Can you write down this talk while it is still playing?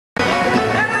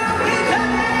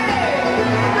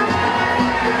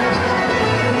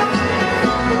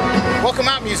Welcome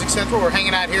out, Music Central. We're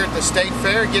hanging out here at the State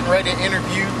Fair, getting ready to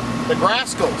interview the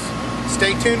Grascals.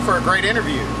 Stay tuned for a great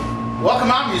interview.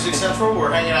 Welcome out, Music Central. We're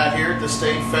hanging out here at the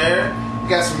State Fair. We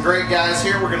got some great guys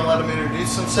here. We're going to let them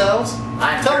introduce themselves.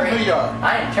 Tell them who you are.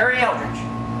 I am Terry Eldridge.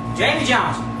 Jamie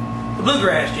Johnson. The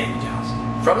Bluegrass Jamie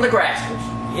Johnson. From the Grascals.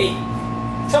 Yeah.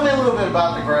 Tell me a little bit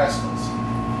about the Grascals.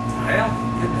 Well,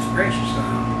 goodness gracious.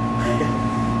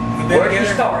 We've been Where did you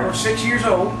together. start? We're 6 years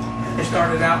old. We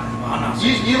started out, well, I'm not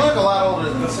 6 You look a lot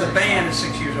older than The band is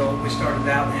 6 years old. We started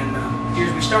out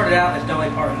we started out as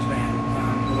Dolly Parton's band.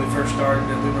 When we first started,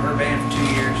 we were her band for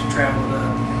 2 years, traveled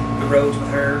the roads with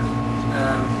her.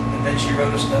 And then she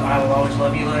wrote us the I Will Always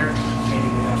Love You letter,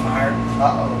 meaning we got fired.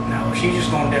 Uh-oh. No, she's just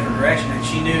going a different direction, and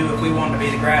she knew if we wanted to be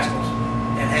the Grascals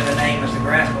and have a name as the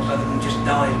Grascals other than just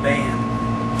Dolly's band,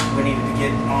 we needed to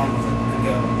get on with it and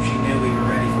go. She knew we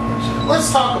were ready for it. So. Let's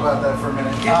talk about that for a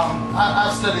minute. Yeah.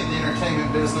 I've studied the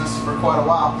entertainment business for quite a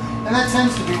while, and that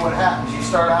tends to be what happens. You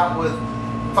start out with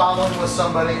following with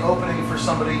somebody, opening for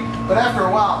somebody, but after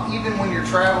a while, even when you're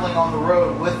traveling on the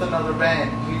road with another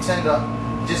band, you tend to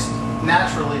just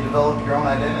naturally develop your own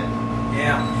identity.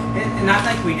 Yeah, and I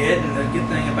think we did, and the good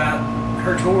thing about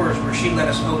her tours were she let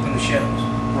us open the shows.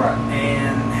 Right.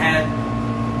 And had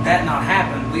that not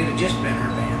happened, we'd have just been her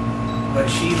band. But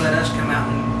she let us come out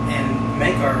and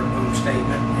make our own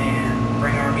statement and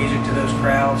bring our music to those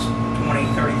crowds, 20,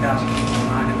 30,000 people in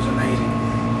line. It was amazing.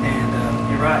 And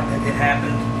you're right, it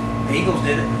happened. The Eagles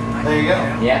did it. There you go.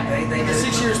 Yeah. They did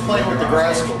 6 years playing with the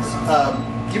Grascals.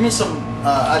 Give me some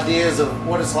ideas of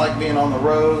what it's like being on the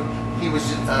road.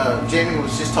 Jamie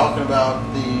was just talking about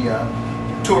the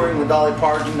touring with Dolly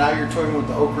Parton. Now you're touring with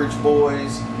the Oak Ridge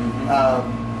Boys.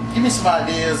 Mm-hmm. Give me some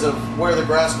ideas of where the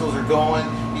Grascals are going.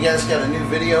 You guys got a new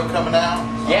video coming out?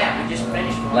 Yeah, we just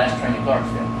finished the last train in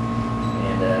Clarksville.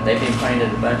 And they've been playing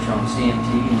it a bunch on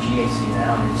CMT and GAC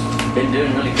now, and it's been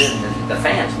doing really good. And the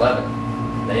fans love it.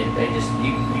 They just,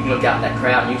 you can look out in that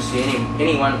crowd and you'll see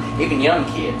anyone, even young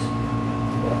kids.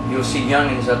 You'll see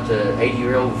youngins up to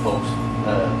 80-year-old folks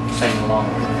singing along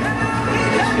with it.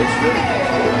 It's really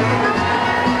cool.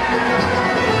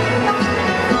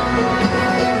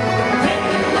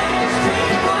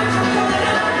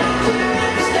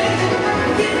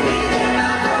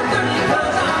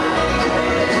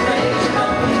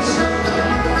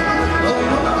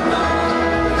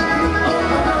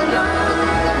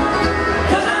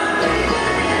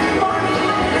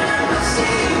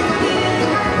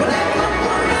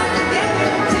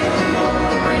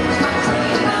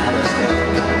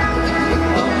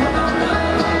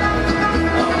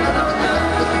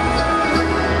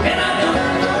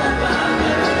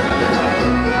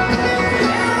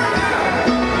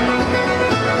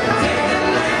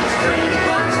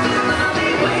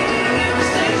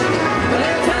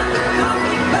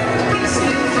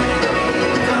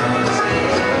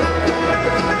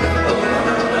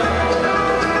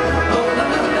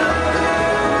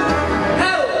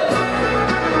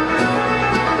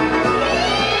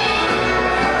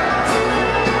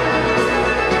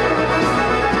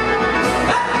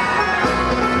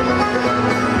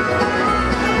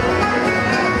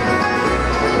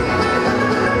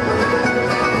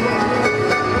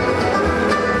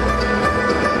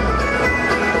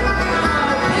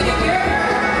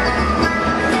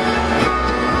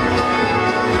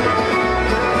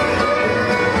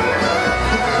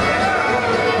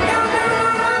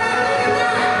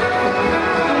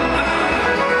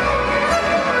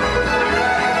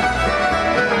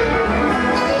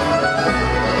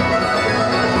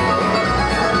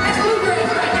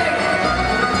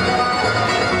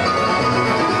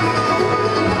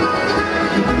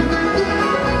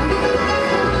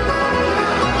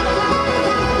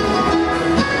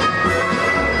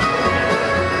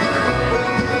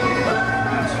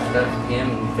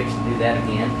 Fixed to do that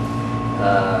again.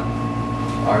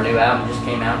 Our new album just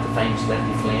came out, The Famous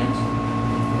Lefty Flynn's.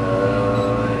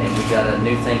 And we got a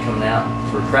new thing coming out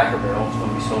for Cracker Barrel. It's going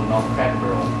to be sold in all the Cracker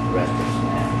Barrel restaurants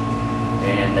now.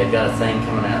 And they've got a thing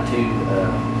coming out too,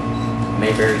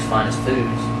 Mayberry's Finest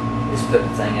Foods is putting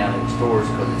a thing out in the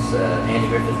stores because it's Andy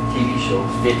Griffith TV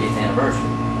show's 50th anniversary.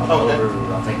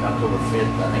 I think October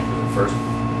 5th, I think it was the first,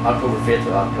 October 5th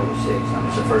or October 6th. I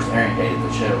mean, it's the first airing date of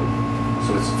the show.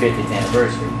 So it's the 50th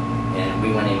anniversary, and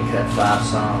we went in and cut 5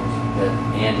 songs that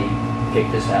Andy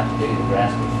picked us out to do, the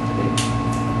Grascals to do,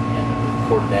 and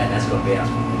recorded that, and that's going to be out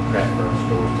in Cracker Barrel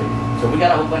stores too. So we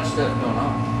got a whole bunch of stuff going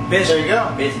on. There you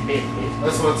go. Busy.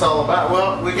 That's what it's all about.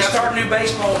 Well, we got start a new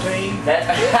baseball team. That's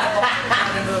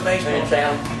into a baseball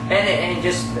team. And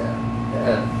just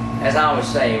as I always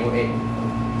say,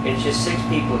 it's just 6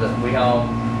 people that we all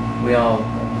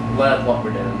love what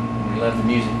we're doing. We love the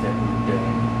music that we were doing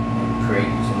and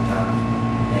creating sometimes,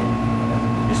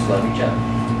 and just love each other.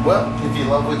 Well, if you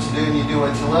love what you do and you do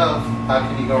what you love, how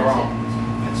can you go That's wrong?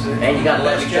 It's And you gotta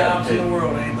one love of the each best other, jobs in too. the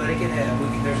world anybody can have.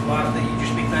 There's a lot of things. You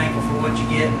just be thankful for what you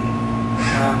get,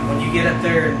 and when you get up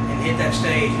there and hit that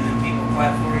stage, and then people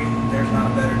clap for you, there's not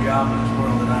a better job in this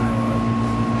world that I know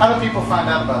of. How do people find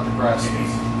out about the Grascals?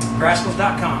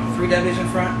 Grascals.com, 3 W's in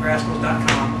front,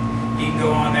 Grascals.com. You can go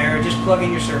on there, just plug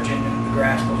in your search engine, the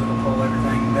Grascals, it'll pull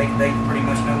everything. They pretty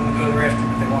much know when to go to the restroom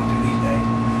if they want to these days.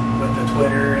 With the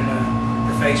Twitter and the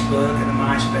Facebook and the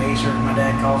MySpace, or my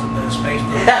dad calls it the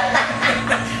Facebook.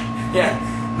 Yeah,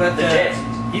 but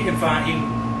you can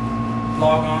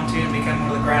log on to and become one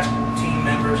of the Grascal team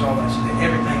members, all that stuff.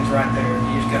 Everything's right there.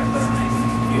 You just got to put our name in the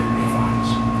computer and you'll find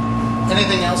us.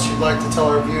 Anything else you'd like to tell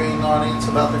our viewing audience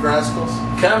about the Grascals?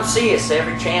 Come see us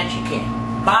every chance you can.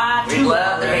 Buy We 2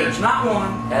 love the records, music. not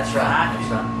 1. That's right. That's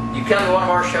right. You come to one of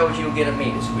our shows, you'll get to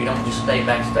meet us. We don't just stay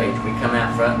backstage. We come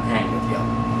out front and hang with y'all.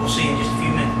 We'll see you in just a few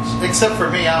minutes. Except for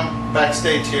me, I'm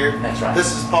backstage here. That's right.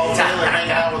 This is Paul Taylor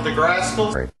hanging out with the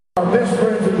Grascals. Our best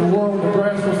friends in the world, the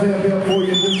Grascals, they'll be up for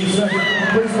you in just a second.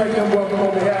 Please make them welcome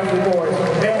on behalf of the boys.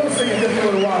 And we'll see you in just a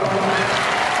little while.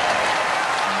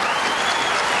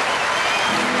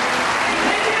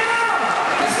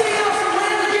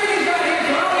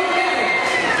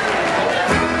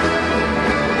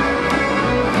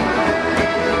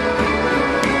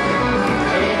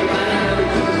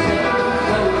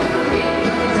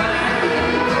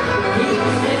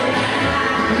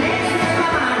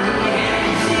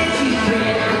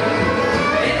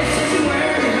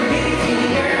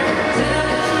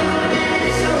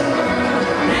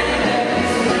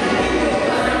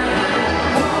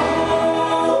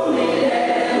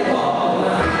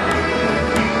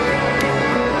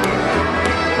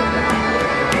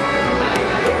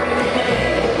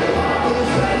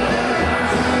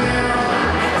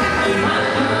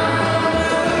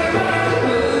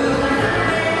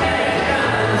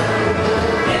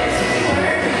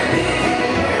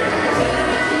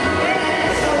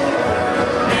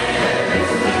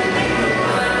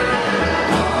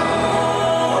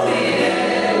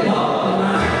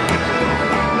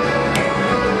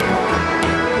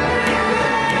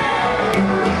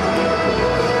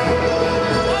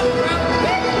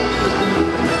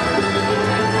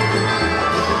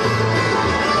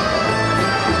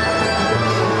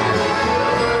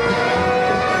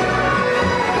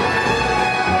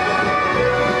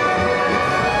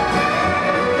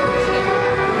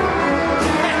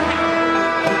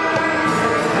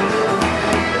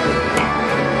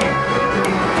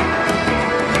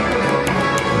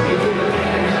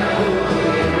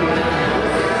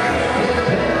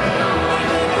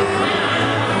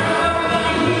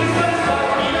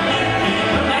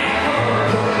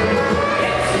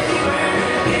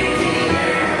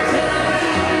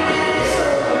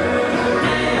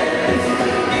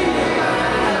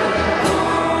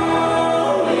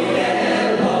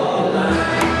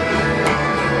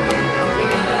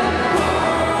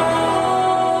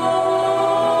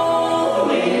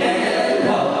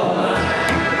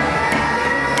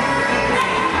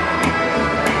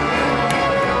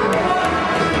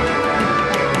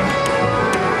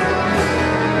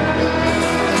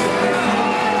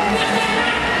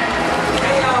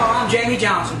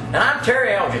 Johnson. And I'm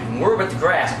Terry Eldridge, and we're with the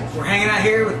Grascals. We're hanging out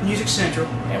here with Music Central.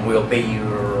 And we'll be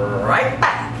right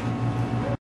back.